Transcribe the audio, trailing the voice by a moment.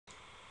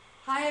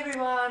Hi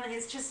everyone,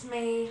 it's just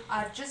me.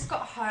 I've just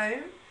got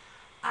home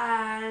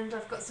and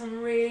I've got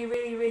some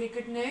really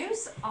good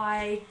news.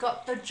 I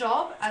got the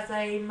job as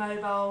a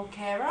mobile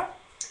carer.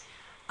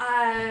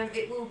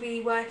 It will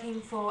be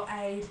working for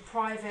a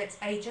private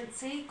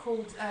agency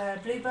called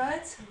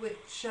Bluebird,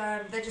 which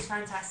they're just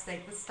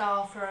fantastic. The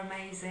staff are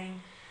amazing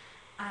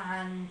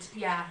and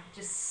yeah,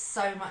 just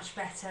so much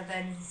better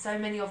than so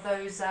many of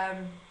those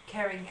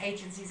caring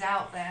agencies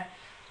out there.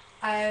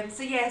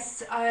 So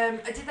yes,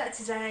 I did that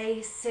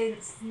today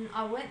since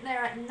I went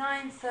there at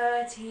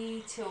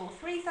 9:30 till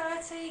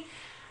 3:30.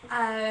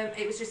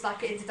 It was just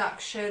like an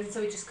introduction,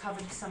 so we just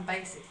covered some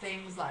basic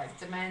things like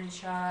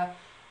dementia,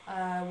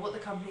 what the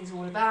company's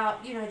all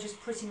about, you know, just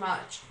pretty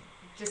much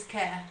just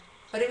care.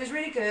 But it was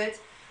really good.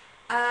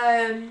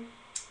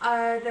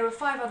 There were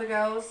 5 other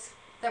girls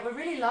that were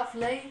really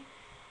lovely.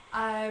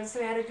 So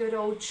we had a good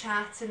old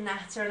chat and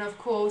natter, and of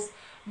course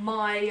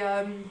my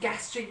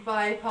gastric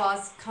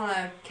bypass kind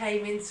of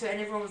came into it,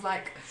 and everyone was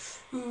like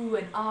ooh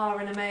and ah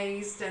and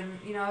amazed, and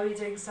you know, you're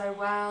doing so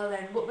well,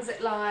 and what was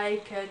it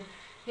like, and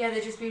yeah,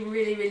 they've just been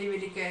really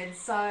good.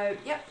 So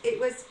yep, it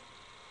was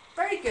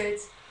very good.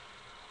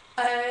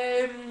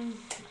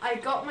 I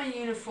got my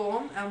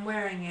uniform, I'm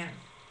wearing it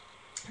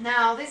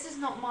now. This is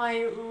not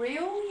my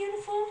real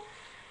uniform.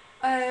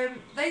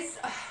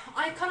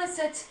 I kind of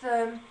said to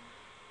them,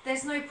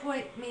 there's no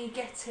point me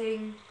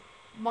getting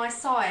my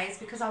size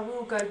because I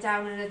will go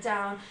down in a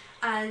down,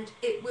 and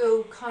it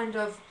will kind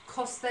of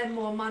cost them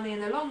more money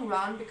in the long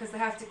run because they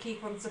have to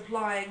keep on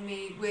supplying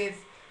me with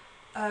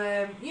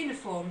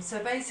uniforms.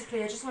 So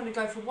basically I just want to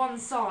go for one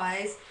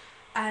size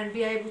and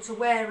be able to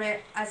wear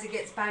it as it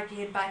gets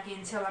baggy and baggy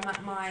until I'm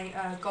at my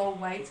goal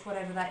weight,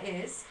 whatever that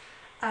is.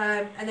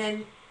 And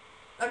then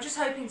I'm just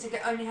hoping to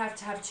only have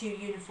to have 2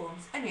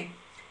 uniforms. Anyway,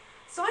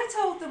 so I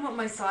told them what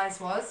my size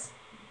was,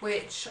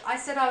 which I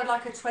said I would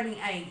like a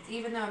 28,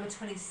 even though I'm a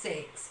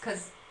 26,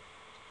 because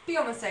be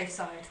on the safe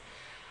side.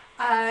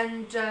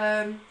 And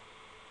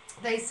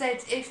they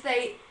said if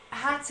they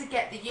had to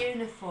get the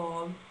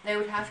uniform, they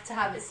would have to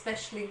have it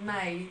specially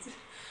made,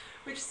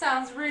 which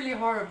sounds really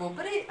horrible,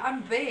 but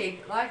I'm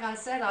big. Like I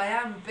said, I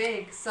am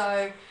big,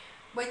 so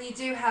when you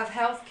do have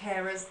health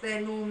carers,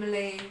 they're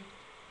normally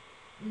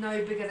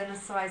no bigger than a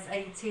size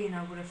 18,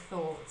 I would have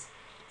thought.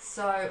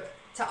 So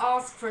to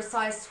ask for a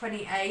size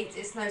 28,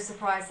 it's no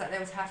surprise that they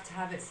would have to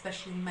have it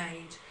specially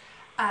made.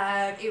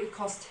 It would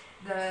cost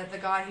the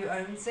guy who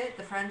owns it,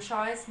 the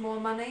franchise, more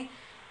money,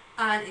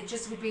 and it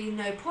just would be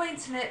no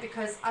point in it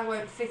because I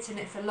won't fit in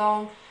it for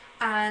long,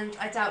 and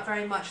I doubt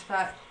very much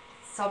that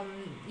some,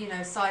 you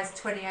know, size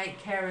 28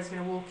 carer is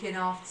going to walk in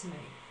after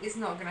me. It's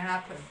not going to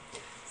happen.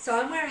 So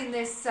I'm wearing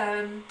this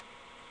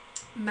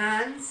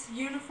man's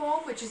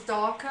uniform, which is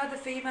darker. The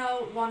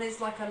female one is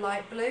like a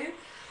light blue,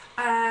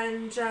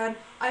 and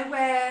I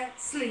wear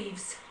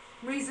sleeves.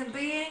 Reason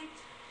being,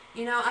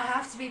 you know, I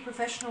have to be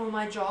professional in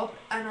my job,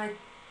 and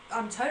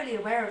I'm totally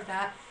aware of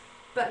that,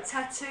 but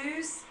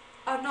tattoos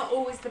are not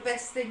always the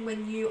best thing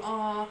when you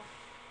are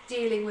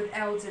dealing with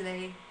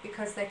elderly,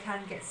 because they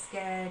can get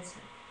scared,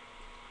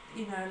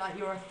 you know, like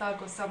you're a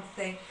thug or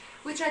something,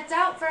 which I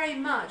doubt very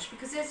much,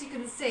 because as you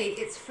can see,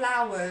 it's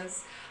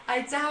flowers.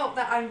 I doubt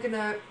that I'm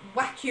gonna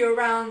whack you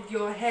around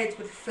your head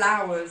with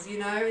flowers, you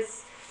know.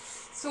 It's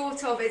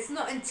sort of, it's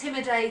not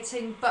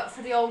intimidating, but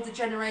for the older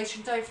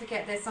generation, don't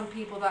forget there's some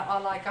people that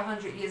are like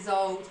 100 years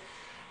old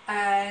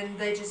and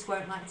they just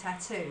won't like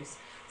tattoos.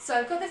 So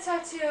I've got the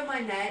tattoo on my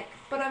neck,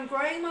 but I'm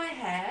growing my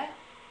hair,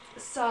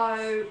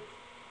 so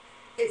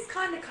it's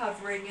kind of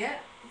covering it,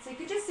 so you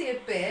can just see a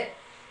bit.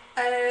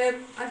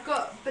 I've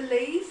got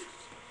Believe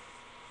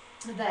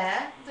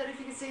there, I don't know if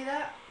you can see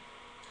that,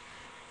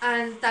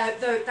 and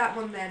that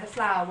one there, the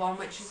flower one,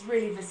 which is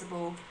really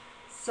visible,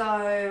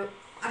 so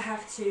I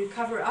have to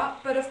cover it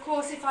up. But of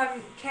course, if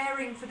I'm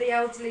caring for the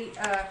elderly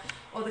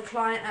or the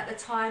client at the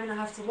time and I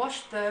have to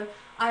wash them,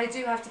 I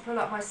do have to pull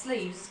up my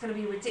sleeves. It's going to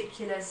be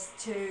ridiculous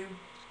to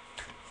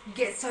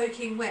get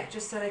soaking wet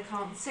just so they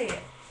can't see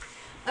it.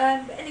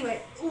 But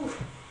anyway,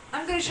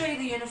 I'm going to show you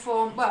the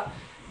uniform. Well,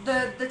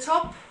 the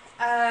top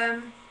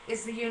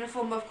is the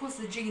uniform. Of course,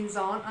 the jeans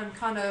aren't. I'm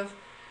kind of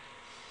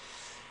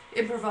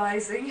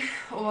improvising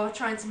or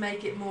trying to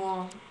make it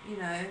more, you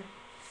know,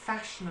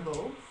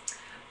 fashionable.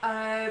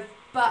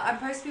 But I'm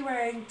supposed to be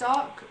wearing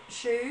dark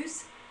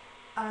shoes,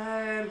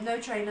 no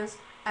trainers,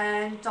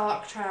 and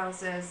dark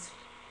trousers.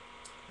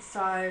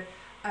 So,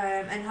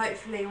 and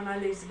hopefully when I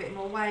lose a bit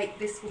more weight,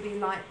 this will be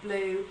light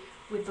blue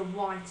with the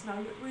white, and I'll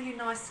look really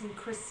nice and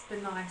crisp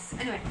and nice.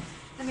 Anyway,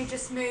 let me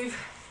just move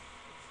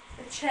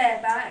the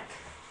chair back.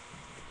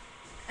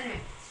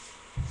 Anyway.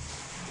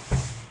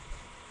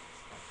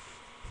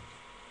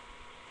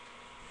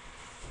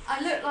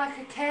 I look like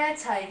a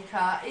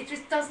caretaker. It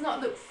just does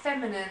not look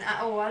feminine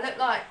at all. I look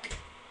like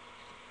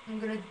I'm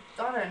gonna,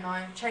 I don't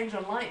know, change a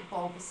light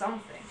bulb or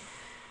something.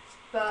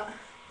 But,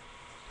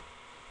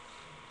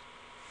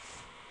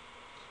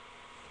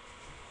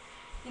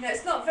 you know,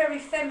 it's not very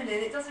feminine.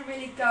 It doesn't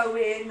really go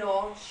in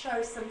or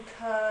show some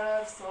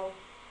curves or,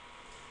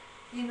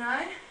 you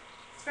know,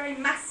 it's very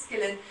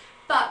masculine.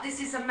 But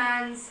this is a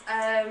man's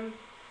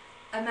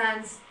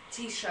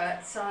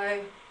t-shirt,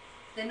 so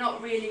they're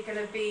not really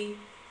going to be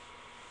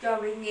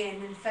going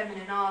in and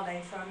feminine, are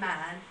they, for a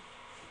man?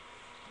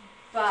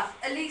 But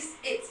at least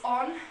it's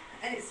on,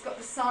 and it's got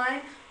the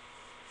sign,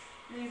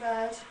 New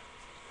Bird.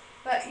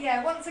 But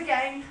yeah, once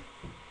again,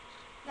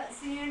 that's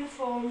the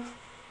uniform.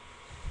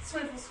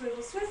 Swivel,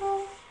 swivel,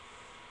 swivel.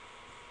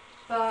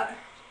 But,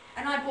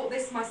 and I bought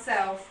this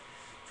myself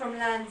from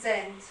Land's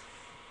End.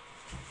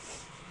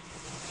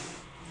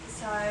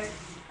 So,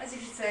 as you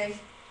can see,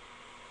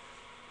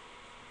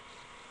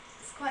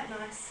 it's quite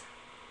nice.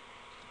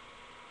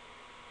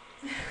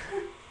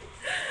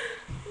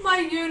 My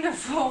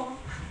uniform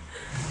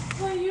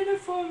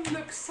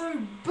looks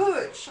so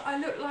butch. I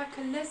look like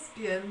a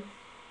lesbian.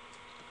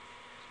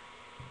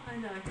 I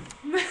know.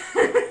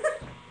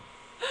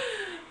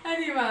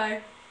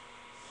 Anyway,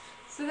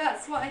 so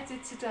that's what I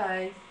did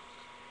today.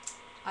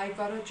 I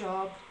got a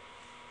job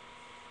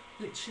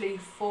literally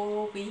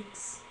 4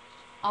 weeks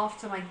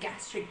after my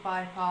gastric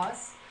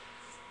bypass,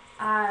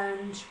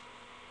 and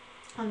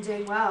I'm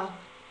doing well.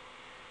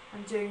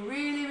 I'm doing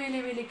really,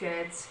 really, really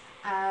good.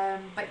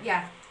 But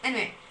yeah,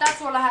 anyway,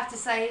 that's all I have to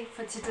say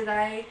for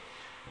today.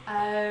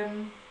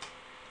 And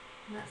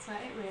that's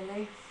about it,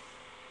 really.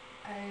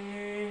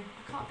 I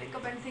can't think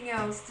of anything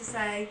else to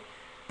say.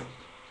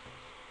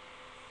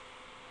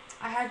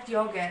 I had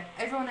yogurt.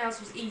 Everyone else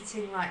was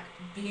eating like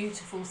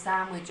beautiful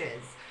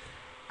sandwiches,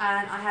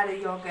 and I had a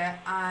yogurt,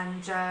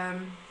 and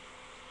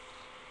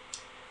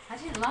I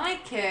didn't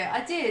like it.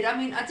 I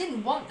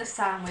didn't want the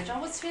sandwich. I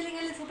was feeling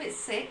a little bit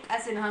sick,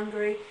 as in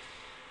hungry,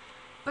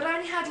 but I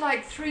only had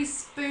like 3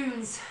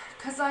 spoons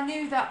because I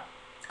knew that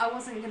I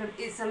wasn't gonna.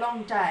 It's a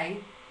long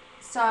day,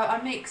 so I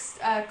mixed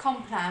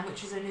Complan,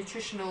 which is a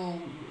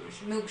nutritional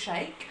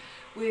milkshake,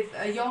 with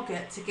a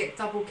yogurt to get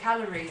double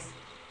calories.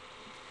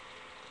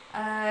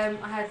 I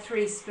had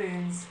 3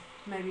 spoons,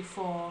 maybe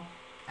 4,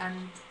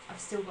 and I've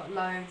still got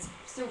loads.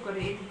 Still got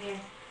it in here.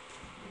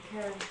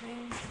 Okay,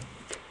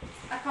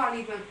 I can't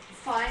even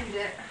find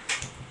it.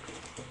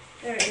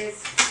 There it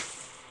is.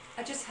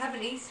 I just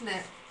haven't eaten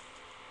it.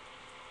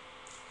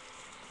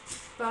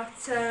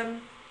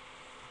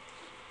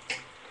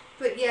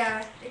 But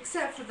yeah,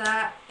 except for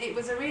that, it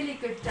was a really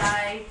good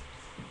day,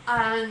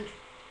 and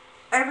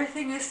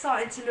everything is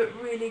starting to look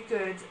really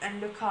good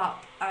and look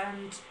up,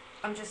 and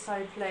I'm just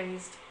so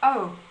pleased.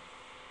 Oh,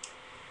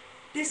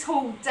 this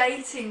whole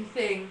dating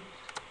thing.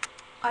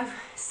 I've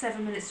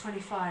 7 minutes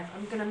 25.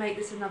 I'm gonna make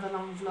this another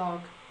long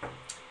vlog.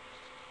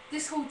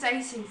 This whole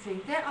dating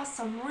thing. There are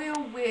some real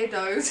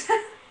weirdos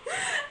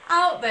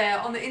out there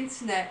on the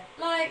internet.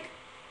 Like,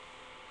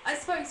 I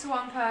spoke to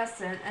one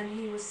person and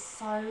he was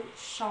so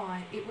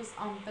shy. It was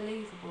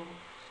unbelievable.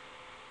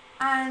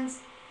 And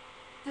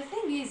the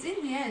thing is,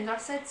 in the end, I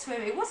said to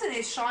him, it wasn't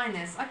his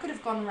shyness. I could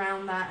have gone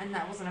around that and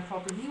that wasn't a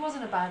problem. He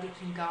wasn't a bad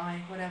looking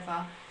guy,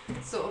 whatever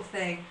sort of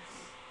thing.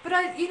 But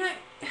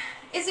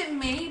is it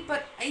me?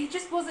 But he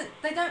just wasn't,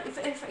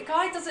 if a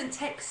guy doesn't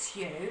text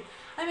you,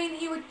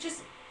 he would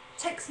just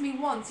text me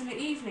once in the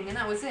evening and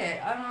that was it.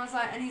 And I was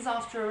like, and he's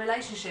after a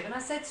relationship. And I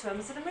said to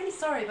him, I'm really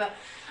sorry, but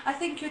I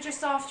think you're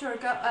just after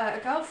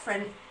a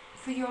girlfriend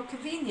for your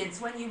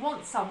convenience when you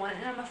want someone.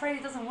 And I'm afraid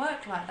it doesn't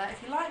work like that.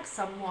 If you like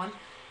someone,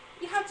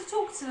 you have to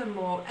talk to them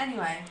more.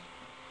 Anyway,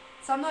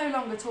 so I'm no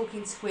longer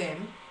talking to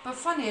him. But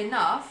funny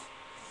enough,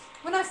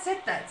 when I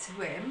said that to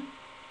him,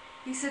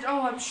 he said,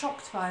 oh, I'm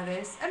shocked by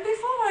this. And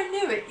before I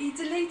knew it, he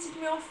deleted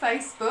me off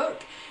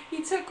Facebook.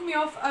 He took me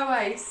off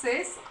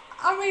Oasis.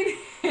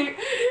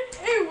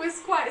 It was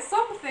quite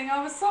something.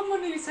 I was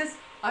someone who says,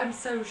 I'm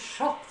so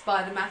shocked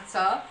by the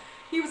matter.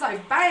 He was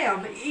like,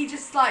 bam, he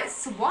just like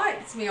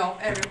swiped me off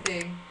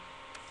everything.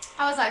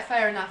 I was like,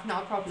 fair enough,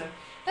 not a problem.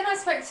 Then I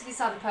spoke to this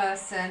other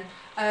person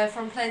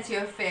from Plenty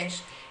of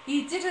Fish.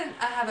 He didn't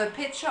have a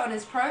picture on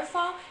his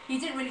profile. He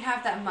didn't really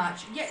have that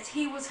much. Yet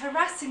he was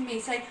harassing me,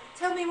 saying,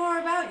 tell me more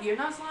about you.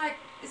 And I was like,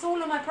 it's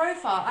all on my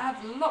profile. I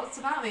have lots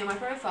about me on my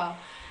profile.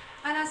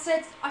 And I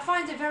said, I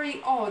find it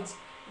very odd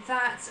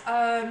that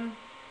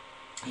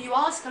you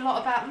ask a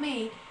lot about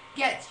me,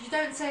 yet you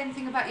don't say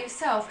anything about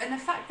yourself. And the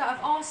fact that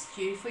I've asked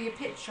you for your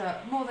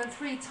picture more than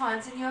 3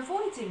 times and you're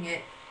avoiding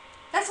it.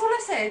 That's all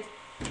I said.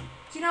 Do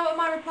you know what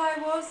my reply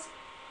was?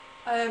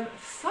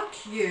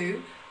 Fuck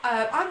you.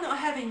 I'm not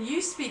having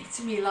you speak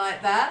to me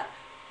like that.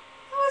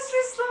 I was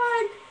just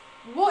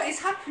like, what is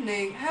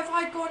happening? Have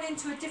I gone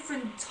into a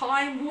different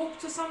time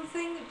warp or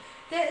something?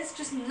 There's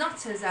just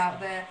nutters out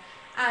there.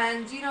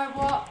 And you know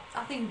what?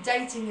 I think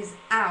dating is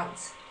out.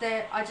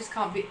 I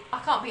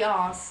can't be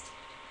asked.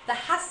 The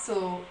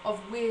hassle of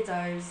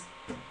weirdos.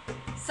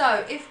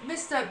 So, if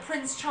Mr.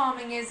 Prince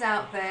Charming is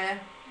out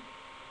there,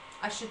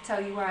 I should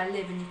tell you where I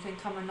live and you can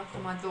come and knock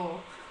on my door.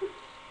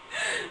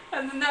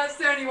 And then that's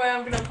the only way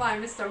I'm going to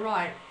find Mr.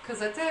 Right.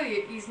 Because I tell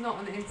you, he's not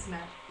on the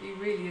internet. He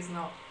really is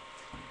not.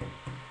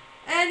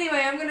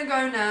 Anyway, I'm going to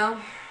go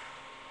now.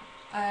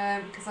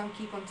 Because I'm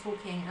keep on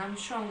talking. And I'm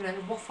sure I'm going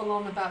to waffle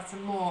on about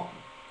some more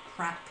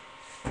crap.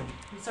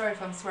 I'm sorry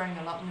if I'm swearing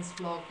a lot in this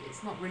vlog.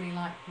 It's not really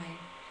like me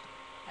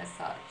as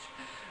such.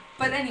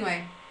 But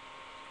anyway,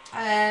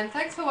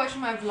 Thanks for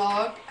watching my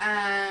vlog,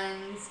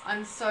 and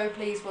I'm so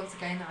pleased once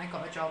again that I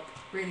got a job.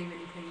 Really,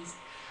 really pleased.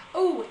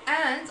 Oh,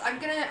 and I'm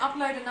going to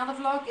upload another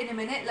vlog in a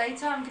minute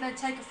later. I'm going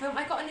to take a film.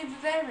 I got a new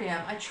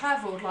vivarium. I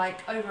travelled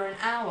like over an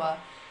hour,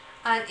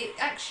 and it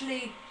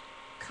actually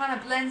kind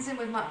of blends in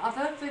with my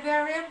other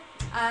vivarium,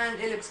 and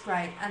it looks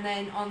great. And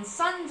then on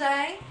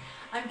Sunday,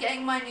 I'm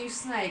getting my new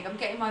snake. I'm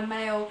getting my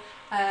male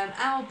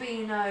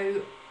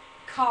albino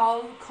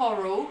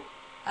coral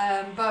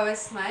boa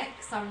snake,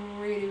 so I'm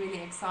really,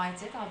 really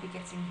excited. I'll be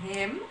getting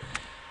him.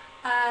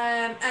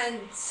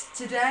 And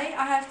today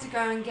I have to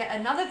go and get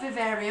another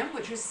vivarium,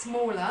 which is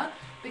smaller,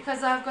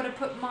 because I've got to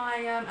put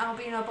my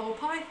albino ball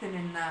python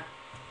in that.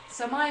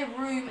 So my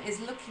room is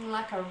looking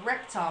like a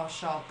reptile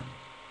shop.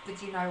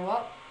 But you know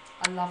what?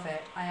 I love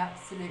it. I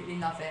absolutely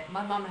love it.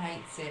 My mum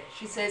hates it.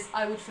 She says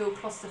I would feel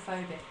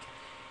claustrophobic.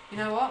 You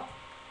know what?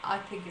 I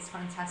think it's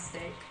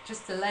fantastic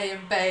just to lay in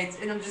bed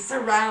and I'm just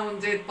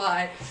surrounded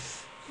by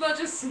not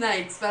just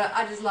snakes, but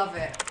I just love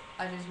it.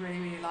 I just really,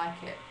 really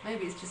like it.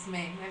 Maybe it's just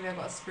me. Maybe I've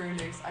got a screw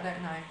loose. I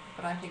don't know.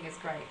 But I think it's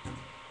great.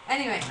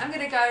 Anyway, I'm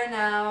going to go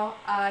now.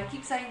 I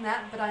keep saying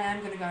that, but I am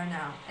going to go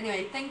now.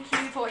 Anyway, thank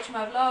you for watching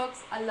my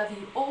vlogs. I love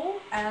you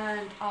all,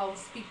 and I'll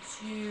speak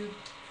to you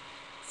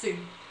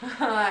soon.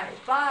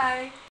 Alright, bye.